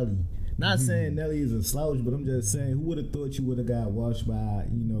by Nelly. Not saying Nelly is a slouch, but I'm just saying, who would have thought you would have got washed by,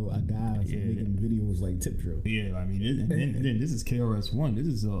 a guy making videos like Tip Drill? Yeah, I mean, then this is KRS-One. This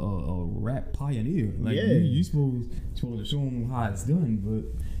is a rap pioneer. Like, you supposed to show him how it's done, but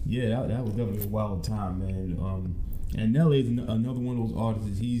yeah, that was definitely a wild time, man. And Nelly is another one of those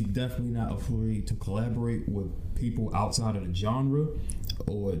artists. He's definitely not afraid to collaborate with people outside of the genre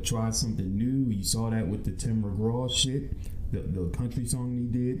or try something new. You saw that with the Tim McGraw shit. The country song he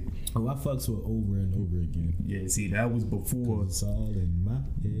did. Oh, I fucks with Over and Over Again. Yeah, see, that was before. It's all in my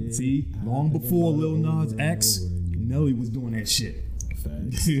head. See, long before Lil Nas X, Nelly was doing that shit.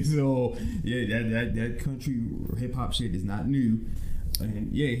 Facts. So yeah, that country hip hop shit is not new.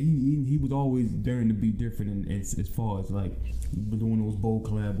 And yeah, he was always daring to be different, and as far as like doing those bold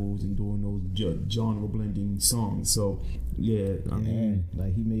collabos and doing those genre blending songs. So yeah, I mean,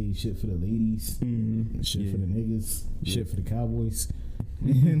 like he made shit for the ladies, shit for the niggas, shit for the cowboys.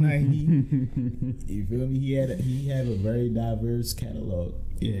 Like you feel me? He had a very diverse catalog.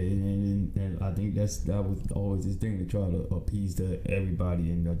 Yeah, and I think that was always his thing, to try to appease to everybody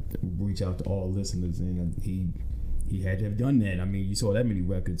and reach out to all listeners, and he had to have done that. I mean, you saw that many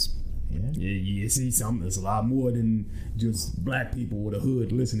records. Yeah, you see something. It's a lot more than just black people with a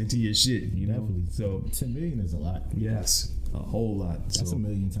hood listening to your shit. You know? Definitely. So 10 million is a lot. Yes, a whole lot. That's a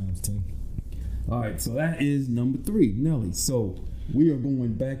million times 10. All right, so that is number 3, Nelly. So we are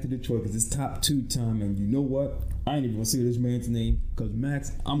going back to Detroit because it's top 2 time, and you know what? I ain't even gonna say this man's name because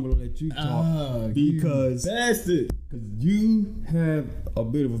Max, I'm gonna let you talk because bastard. Because you have a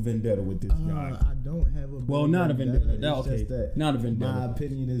bit of a vendetta with this guy. I don't have a not a vendetta. Just that not a vendetta. My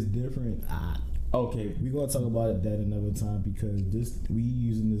opinion is different. Okay, we're gonna talk about that another time because we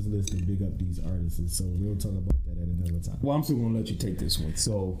using this list to big up these artists, so we'll talk about that at another time. Well, I'm still gonna let you take this one.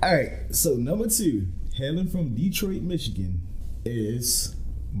 So all right, so number 2, hailing from Detroit, Michigan, is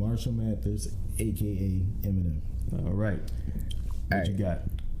Marshall Mathers, aka Eminem. All right, what you got?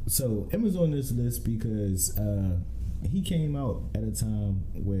 So Eminem's on this list because he came out at a time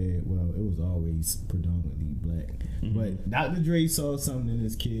where, well, it was always predominantly black. Mm-hmm. But Dr. Dre saw something in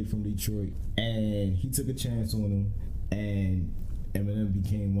this kid from Detroit, and he took a chance on him, and Eminem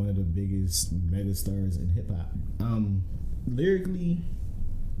became one of the biggest megastars in hip hop. Lyrically,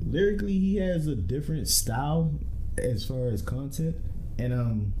 he has a different style as far as content,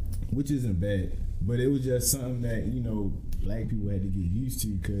 and which isn't bad, but it was just something that black people had to get used to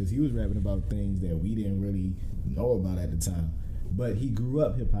because he was rapping about things that we didn't really know about at the time. But he grew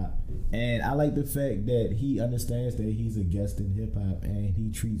up hip hop, and I like the fact that he understands that he's a guest in hip hop, and he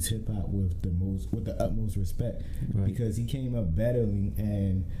treats hip hop with the utmost respect, because he came up battling,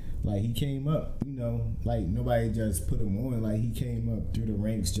 and like he came up, like nobody just put him on. Like he came up through the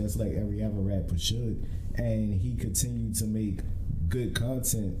ranks just like every other rapper should, and he continued to make good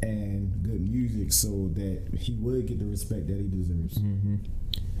content and good music so that he would get the respect that he deserves. Mm-hmm.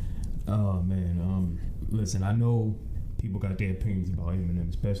 Oh man, listen, I know people got their opinions about Eminem,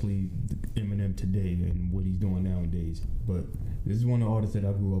 especially Eminem today and what he's doing nowadays. But this is one of the artists that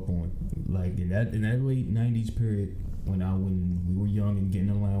I grew up on. Like in that late '90s period, when we were young and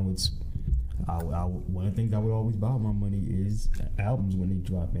getting allowance, one of the things I would always buy with my money is albums when they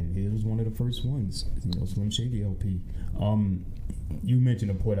drop, and his was one of the first ones. Slim Shady LP. You mentioned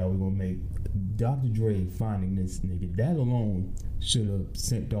a point I was gonna make. Dr. Dre finding this nigga, that alone should have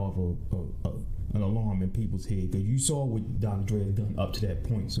sent off an alarm in people's head, because you saw what Dr. Dre had done up to that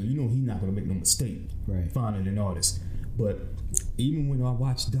point, so he's not gonna make no mistake finding an artist. But even when I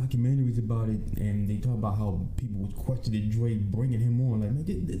watch documentaries about it and they talk about how people was questioning Dre bringing him on, like,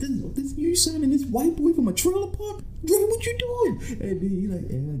 man, this you signing this white boy from a trailer park? Dre, what you doing? And then he like,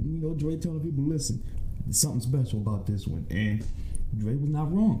 and you know, Dre telling people, listen, there's something special about this one. And Dre was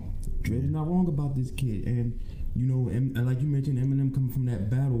not wrong. Dre was not wrong about this kid. And you know, and like you mentioned, Eminem coming from that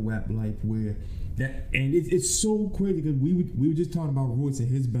battle rap life where that, and it's so crazy because we were just talking about Royce and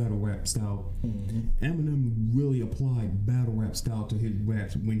his battle rap style. Eminem really applied battle rap style to his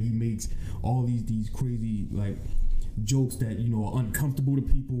raps when he makes all these crazy like jokes that, you know, are uncomfortable to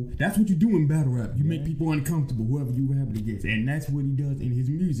people. That's what you do in battle rap. You make people uncomfortable, whoever you rap against, and that's what he does in his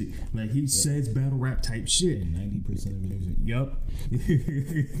music. Like he says battle rap type shit. 90% of music. Yup.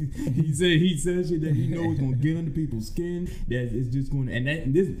 he says shit that he knows gonna get under people's skin. That it's just going to,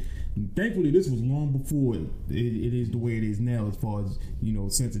 and this. Thankfully, this was long before it is the way it is now, as far as, you know,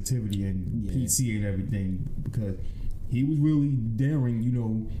 sensitivity and PC and everything, because he was really daring, you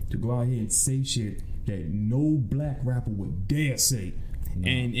know, to go out here and say shit that no black rapper would dare say. No.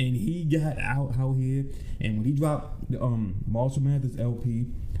 And he got out here, and when he dropped the Marshall Mathers LP,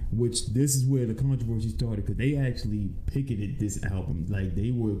 which this is where the controversy started, because they actually picketed this album. Like,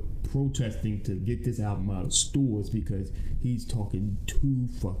 they were protesting to get this album out of stores because he's talking too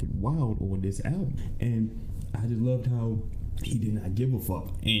fucking wild on this album. And I just loved how he did not give a fuck,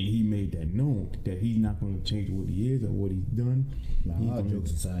 and he made that known that he's not going to change what he is or what he's done. All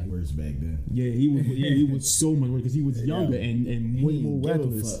jokes aside, he was back then. Yeah, he was so much worse because he was younger and way more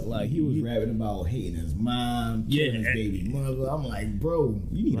reckless. Like, he was rapping about hating his mom, killing his baby mother. I'm like, bro,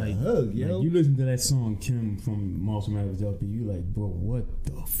 you need a hug, yo. Like, you listen to that song Kim from Marshall Mathers LP, you like, bro, what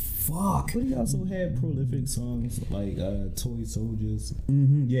the fuck? But he also had prolific songs like Toy Soldiers.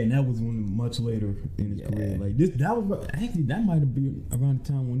 Yeah, and that was one much later in his career. Like that might have been around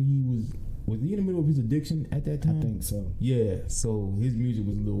the time when he was he in the middle of his addiction at that time? I think so. Yeah, so his music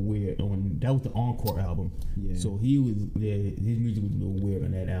was a little weird on that was the Encore album. Yeah. So his music was a little weird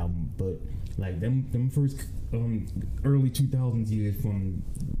on that album. But like them first early 2000s years, from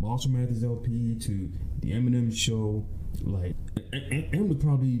Marshall Mathers LP to the Eminem Show, like and was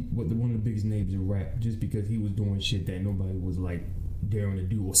probably one of the biggest names in rap, just because he was doing shit that nobody was like daring to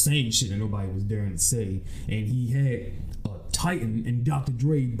do, or saying shit that nobody was daring to say, and he had Titan and Dr.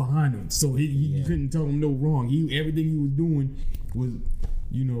 Dre behind him, so he couldn't tell him no wrong. Everything he was doing was,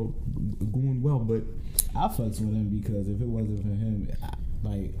 you know, going well. But I fucks with him because if it wasn't for him,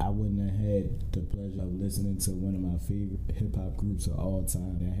 I wouldn't have had the pleasure of listening to one of my favorite hip hop groups of all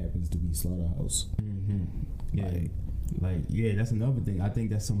time. That happens to be Slaughterhouse. Yeah, that's another thing. I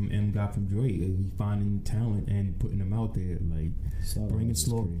think that's something M got from Dre. He finding talent and putting them out there, like bringing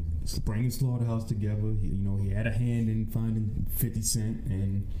Slaughterhouse together. He had a hand in finding 50 Cent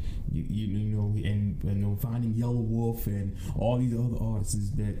and finding Yellow Wolf and all these other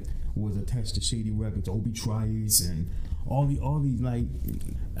artists that was attached to Shady Records, Obi Trice and all these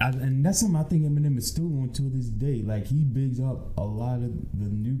and that's something I think Eminem is still on till this day. Like, he bigs up a lot of the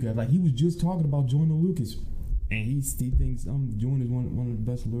new guys. Like, he was just talking about Joyner Lucas. And he thinks Joyner is one of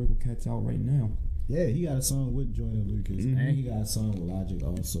the best lyrical cats out right now. Yeah, he got a song with Joyner Lucas, and he got a song with Logic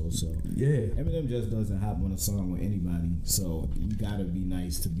also. So yeah, Eminem just doesn't hop on a song with anybody. So you gotta be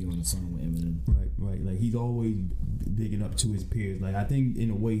nice to be on a song with Eminem. Right. Like, he's always bigging up to his peers. Like, I think in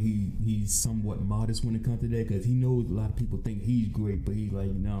a way he's somewhat modest when it comes to that, because he knows a lot of people think he's great, but he's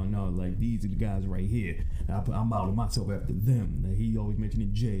like, no, like, these are the guys right here. I'm modeling myself after them. Like, he always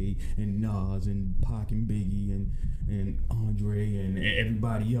mentioning Jay and Nas and Pac and Biggie and Andre and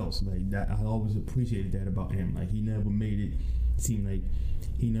everybody else. Like, that, I always appreciated that about him. Like, he never made it seem like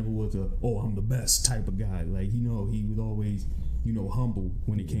he never was I'm the best type of guy. Like, he was always, humble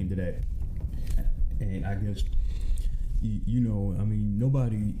when it came to that. And I guess,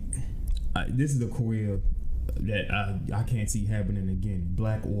 nobody. This is a career that I can't see happening again,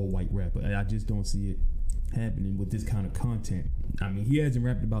 black or white rapper. I just don't see it happening with this kind of content. I mean, he hasn't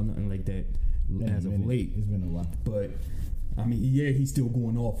rapped about nothing like that as of late. It's been a while. But I mean, yeah, he's still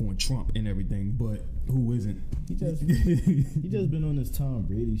going off on Trump and everything, but who isn't? He just been on this Tom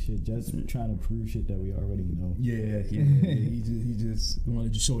Brady shit, just trying to prove shit that we already know. Yeah. he just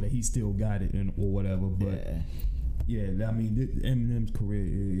wanted to show that he still got it or whatever. But yeah, I mean, Eminem's career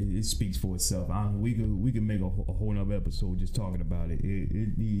it speaks for itself. We could make a whole nother episode just talking about it.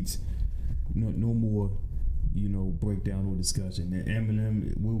 It needs no more breakdown or discussion. And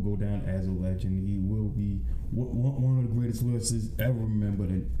Eminem will go down as a legend. He will be one of the greatest lyricists ever remembered,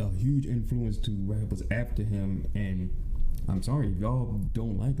 and a huge influence to rappers after him. And I'm sorry, if y'all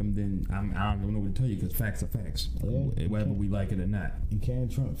don't like him, then I don't know what to tell you, because facts are facts, whether we like it or not. You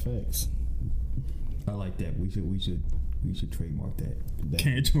can't trump facts. I like that. We should We should trademark that. Definitely.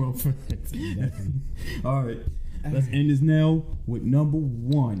 Cantrell Facts. Definitely. All right. Let's end this now with number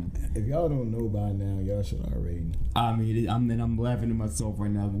 1. If y'all don't know by now, y'all should already. I mean, I'm laughing at myself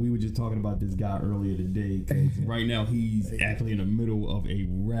right now. We were just talking about this guy earlier today because right now he's actually in the middle of a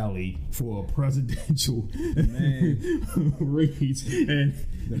rally for a presidential race. And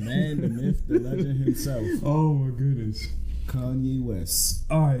The man, the myth, the legend himself, oh my goodness, Kanye West.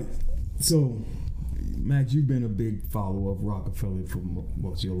 All right, so Max, you've been a big follower of Rockefeller for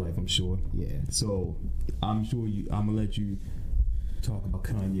most of your life, I'm sure. Yeah. So I'm gonna let you talk about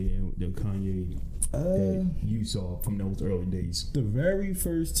Kanye and the Kanye that you saw from those early days. The very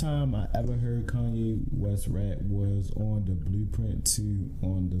first time I ever heard Kanye West rap was on the Blueprint 2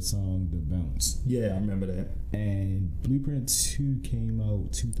 on the song The Bounce. Yeah, I remember that. And Blueprint 2 came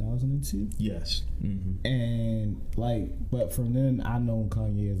out 2002. Yes. Mm-hmm. And but from then I know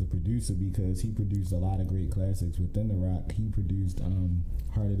Kanye as a producer because he produced a lot of great classics within the rock. He produced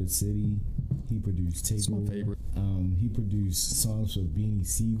Heart of the City. He produced Take It's my Over. favorite. He produced songs for Beanie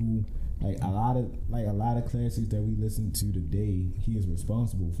Siegel. A lot of classics that we listen to today, he is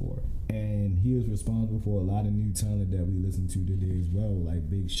responsible for. And he is responsible for a lot of new talent that we listen to today as well, like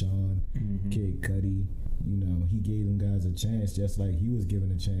Big Sean, Kid Cudi. You know, he gave them guys a chance just like he was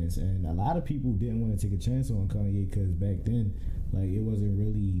given a chance. And a lot of people didn't want to take a chance on Kanye because back then, it wasn't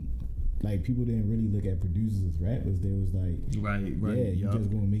really, people didn't really look at producers as rappers. They was like, right, yeah, you just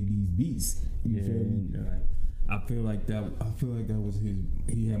gonna make these beats. You feel me? Right. I feel like that was his.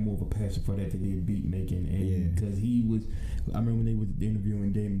 He had more of a passion for that than his beat making, and because he was. I remember when they was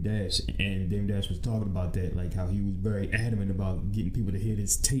interviewing Dame Dash, and Dame Dash was talking about that, like how he was very adamant about getting people to hear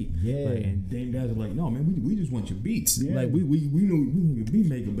his tape. Yeah. And Dame Dash was like, "No, man, we just want your beats. Yeah. We know your beat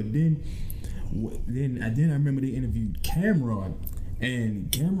maker." But then I remember they interviewed Cameron, and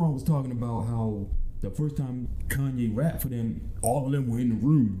Cameron was talking about how the first time Kanye rapped for them, all of them were in the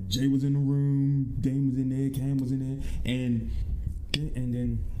room. Jay was in the room, Dame was in there, Cam was in there, and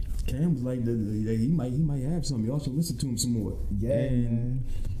then Cam was like, he might have something. Y'all should listen to him some more. Yeah, man.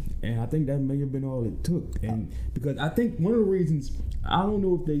 And I think that may have been all it took. And because I think one of the reasons, I don't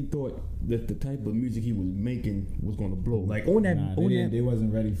know if they thought that the type of music he was making was going to blow. Like on that, they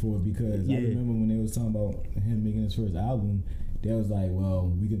wasn't ready for it because I remember when they was talking about him making his first album. They was like, well,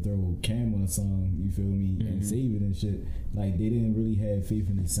 we could throw Cam on a song, you feel me, and save it and shit. They didn't really have faith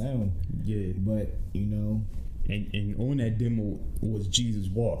in his sound. Yeah. But, And on that demo was Jesus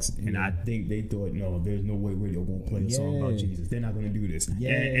Walks. And I think they thought, no, there's no way radio won't play a song about Jesus. They're not going to do this.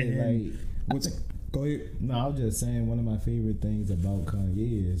 Go ahead. No, I was just saying one of my favorite things about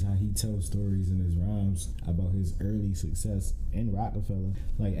Kanye is how he tells stories in his rhymes about his early success in Rockefeller.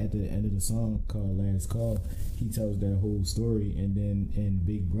 At the end of the song called Last Call, he tells that whole story, and then in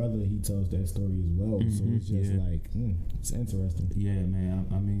Big Brother he tells that story as well. So it's just it's interesting. Yeah, man.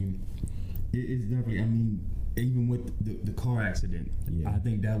 I mean, it's definitely. Even with the car accident, I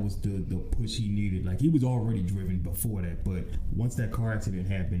think that was the push he needed. He was already driven before that, but once that car accident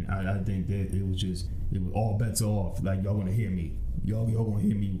happened, I think that it was all bets are off. Y'all gonna hear me, y'all gonna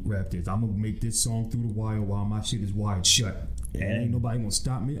hear me rap this. I'm gonna make this song through the wire while my shit is wired shut, and ain't nobody gonna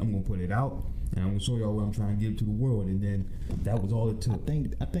stop me. I'm gonna put it out, and I'm gonna show y'all what I'm trying to give to the world. And then that was all it took.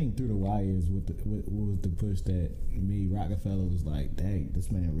 I think Through the Wires what was the push that made Rockefeller was like, dang,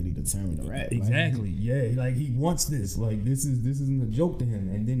 this man really determined to rap. Exactly. He wants this. This isn't a joke to him.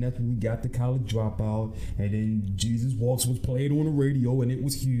 And then that's when we got the College Dropout, and then Jesus Walks was played on the radio, and it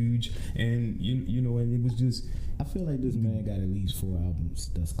was huge. And you know, and it was just. I feel like this man got at least 4 albums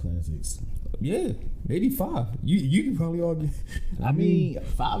that's classics. Yeah, maybe 5. You can probably argue. I mean,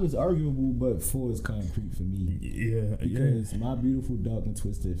 5 is arguable, but 4 is concrete for me. Yeah, because My Beautiful Dark and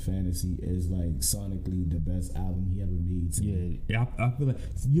Twisted Fantasy is sonically the best album he ever made. Yeah, I feel like,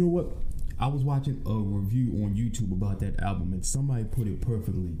 you know what? I was watching a review on YouTube about that album, and somebody put it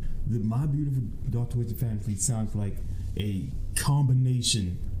perfectly. My Beautiful Dark Twisted Fantasy sounds like a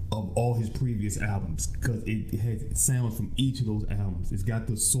combination of all his previous albums, because it has sounds from each of those albums. It's got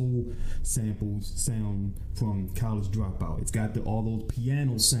the soul samples sound from College Dropout. It's got all those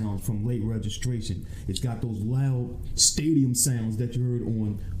piano sounds from Late Registration. It's got those loud stadium sounds that you heard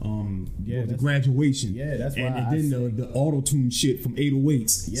on the Graduation. Yeah, that's why. And then the auto-tune shit from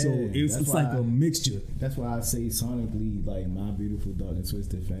 808s. Yeah, so it's like a mixture. That's why I say sonically, My Beautiful Dark and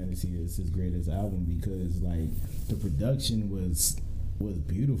Twisted Fantasy is his greatest album, because the production was was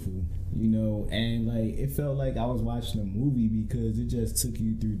beautiful, you know, and like it felt like I was watching a movie because it just took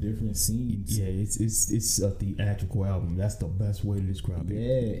you through different scenes. Yeah, it's a theatrical album. That's the best way to describe it.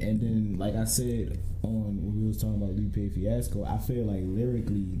 Yeah, and then like I said when we was talking about Lupe Fiasco, I feel like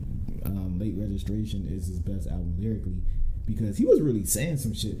lyrically, Late Registration is his best album lyrically. Because he was really saying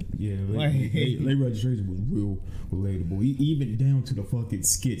some shit. Yeah, late Registration was real relatable. Even down to the fucking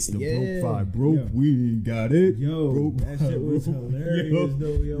skits. The broke five. We ain't got it. Yo, that shit was hilarious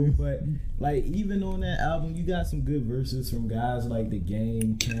though, yo. Yeah. But like even on that album, you got some good verses from guys like The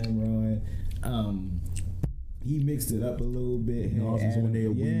Game, Cameron. He mixed it up a little bit. Was on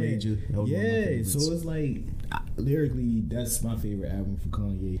there. We Major. Yeah, so it's like lyrically, that's my favorite album for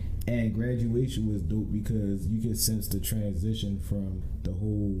Kanye. And Graduation was dope because you could sense the transition from the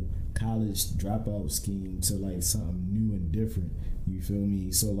whole college dropout scheme to like something new and different. You feel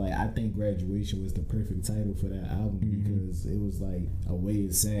me? So like I think Graduation was the perfect title for that album because it was like a way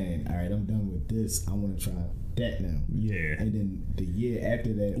of saying, all right, I'm done with this. I want to try that now. Yeah. And then the year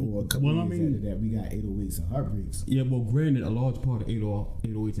after that, or a couple years after that, we got 808s and Heartbreaks. Yeah, well, granted, a large part of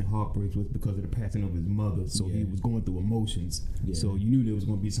 808s and Heartbreaks was because of the passing of his mother, so he was going through emotions. Yeah. So you knew there was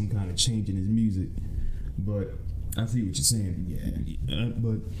going to be some kind of change in his music. But I see what you're saying. Yeah.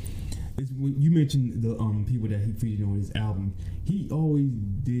 But you mentioned the people that he featured on his album. He always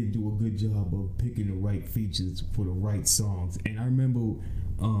did do a good job of picking the right features for the right songs. And I remember,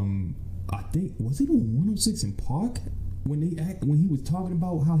 I think, was it on 106 in Park when he was talking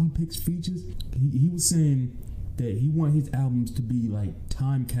about how he picks features? He was saying that he wanted his albums to be like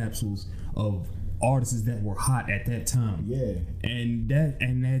time capsules of artists that were hot at that time. Yeah. And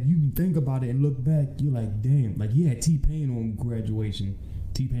that you can think about it and look back, you're like, damn, like he had T-Pain on Graduation.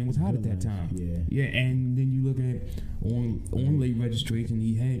 T-Pain was hot at that time. Yeah, and then you look at on Late Registration,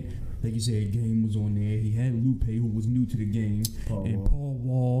 he had, like you said, Game was on there. He had Lupe, who was new to the game, Paul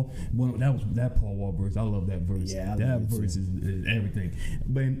Wall. Well, that Paul Wall verse. I love that verse. Yeah, that verse is everything.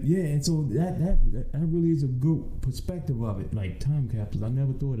 But yeah, and so that really is a good perspective of it, like time capsules. I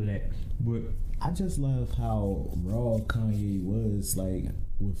never thought of that, but I just love how raw Kanye was, like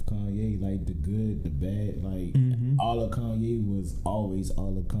with Kanye, like the good, the bad, like all of Kanye was always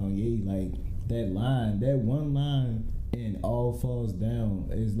all of Kanye. Like that one line in All Falls Down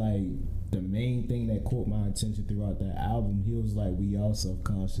is like the main thing that caught my attention throughout that album. He was like, we all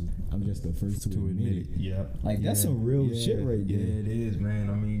self-conscious. I'm just the first to admit it. Yeah. Like that's some real shit right there. Yeah, it is,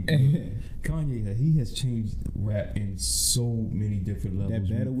 man. I mean, Kanye, he has changed rap in so many different levels.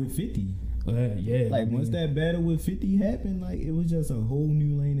 That battle with 50. Yeah, like once that battle with 50 happened, like it was just a whole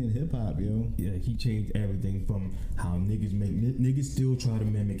new lane in hip hop, yo. Yeah, he changed everything from how niggas still try to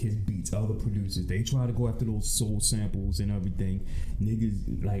mimic his beats. Other producers, they try to go after those soul samples and everything.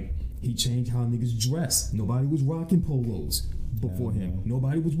 Niggas, like, he changed how niggas dress. Nobody was rocking polos before him.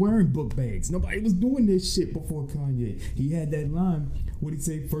 Nobody was wearing book bags. Nobody was doing this shit before Kanye. He had that line. What he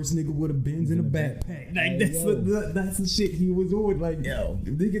say? First nigga with a Benz and a backpack. Like that's the shit he was on. Like yo,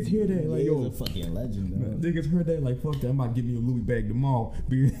 niggas hear that. Like yo, a fucking legend. Though. Niggas heard that. Like fuck that. I might give me a Louis bag tomorrow.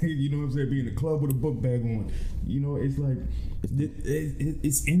 You know what I'm saying? Be in the club with a book bag on. You know, it's like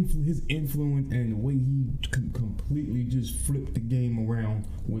it's his influence and the way he completely just flipped the game around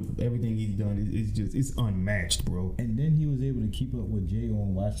with everything he's done. It's unmatched, bro. And then he was able to keep up with Jay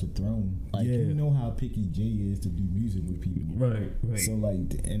on Watch the Throne. Like you know how picky Jay is to do music with people. Right. So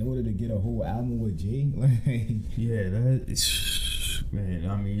like, in order to get a whole album with Jay, like that is, man.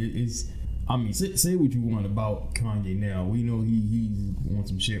 I mean, it's. I mean, say what you want about Kanye now. We know he's on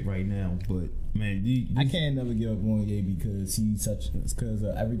some shit right now, but man, I can't never give up on Ye because because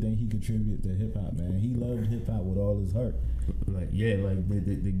of everything he contributed to hip hop. Man, he loved hip hop with all his heart. Like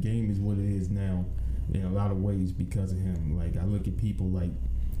the game is what it is now in a lot of ways because of him. Like I look at people like,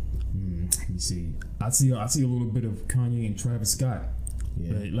 let me see. I see a little bit of Kanye and Travis Scott.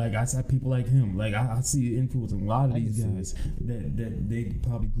 Yeah. Like I saw people like him. Like I see influence in a lot of these guys that they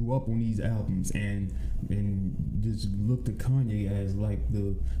probably grew up on these albums and just looked at Kanye as like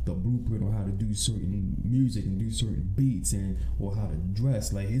the blueprint on how to do certain music and do certain beats or how to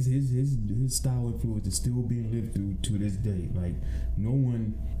dress. Like his style influence is still being lived through to this day. Like no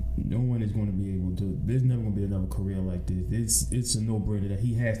one is going to be able to. There's never going to be another career like this. It's a no-brainer that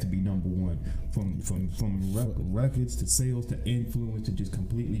he has to be number one from records to sales to influence to just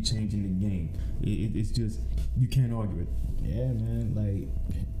completely changing the game. It's just you can't argue it. Yeah, man. Like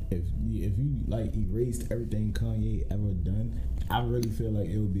if you like erased everything Kanye ever done, I really feel like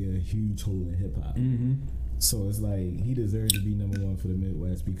it would be a huge hole in hip hop. So it's like he deserved to be number one for the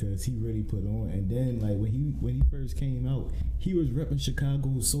Midwest because he really put on. And then like when he first came out, he was repping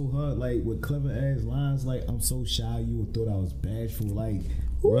Chicago so hard, like with clever ass lines like "I'm so shy, you would thought I was bashful." Like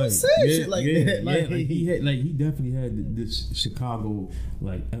who would say shit like that? Like he definitely had this Chicago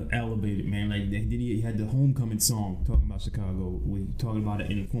like elevated, man. Like then he had the homecoming song talking about Chicago, talking about it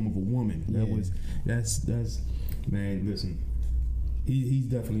in the form of a woman. That's man. Listen. He's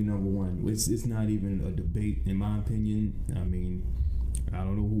definitely number one. It's not even a debate, in my opinion. I mean, I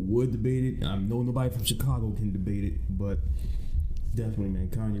don't know who would debate it. I know nobody from Chicago can debate it, but definitely, man,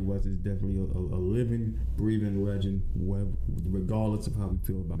 Kanye West is definitely a living, breathing legend. Regardless of how we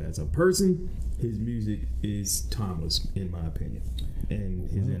feel about it as a person, his music is timeless, in my opinion, and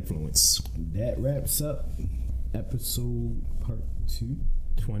his influence. That wraps up episode part 2.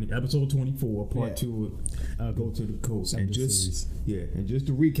 Episode 24, part 2 of Go to the Coast. And just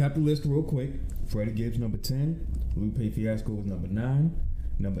to recap the list real quick: Freddie Gibbs number 10, Lupe Fiasco is number 9,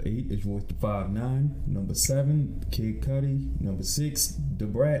 number 8 is Royce the 5'9", number 7 Kid Cudi, number 6 Da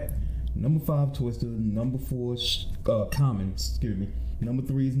Brat, number 5 Twista, number 4 Common, number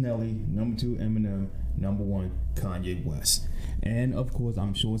 3 is Nelly, number 2 Eminem, number 1 Kanye West. And of course,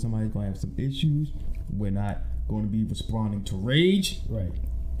 I'm sure somebody's gonna have some issues. We're not going to be responding to rage. Right.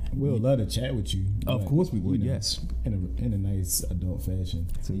 We'll love to chat with you. Of course we would, yes. In a nice adult fashion.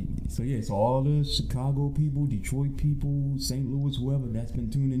 So all the Chicago people, Detroit people, St. Louis, whoever that's been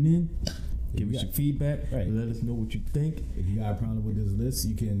tuning in, give us your feedback. Right. Let us know what you think. If you got a problem with this list,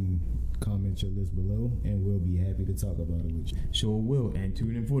 you can comment your list below and we'll be happy to talk about it with you. Sure will. And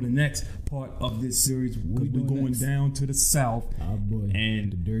tune in for the next part of this series. We're going down to the South. Oh boy.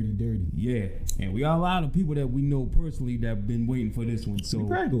 And the dirty. Yeah. And we got a lot of people that we know personally that have been waiting for this one. So we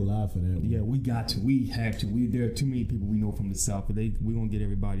probably go live for that one. Yeah, we got to. We have to. There are too many people we know from the South, but we're gonna get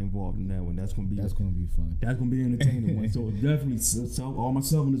everybody involved in that one. That's gonna be fun. That's gonna be an entertaining one. So definitely all my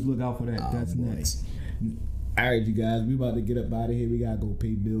Southerners look out for that. That's next. All right, you guys, we about to get up out of here. We gotta go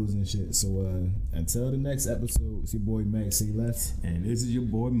pay bills and shit. So until the next episode, it's your boy Max Say Less, and this is your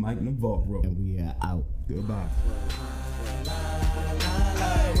boy Mike Navarro, and we are out. Goodbye.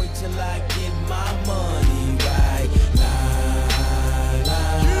 Wait till I get my money.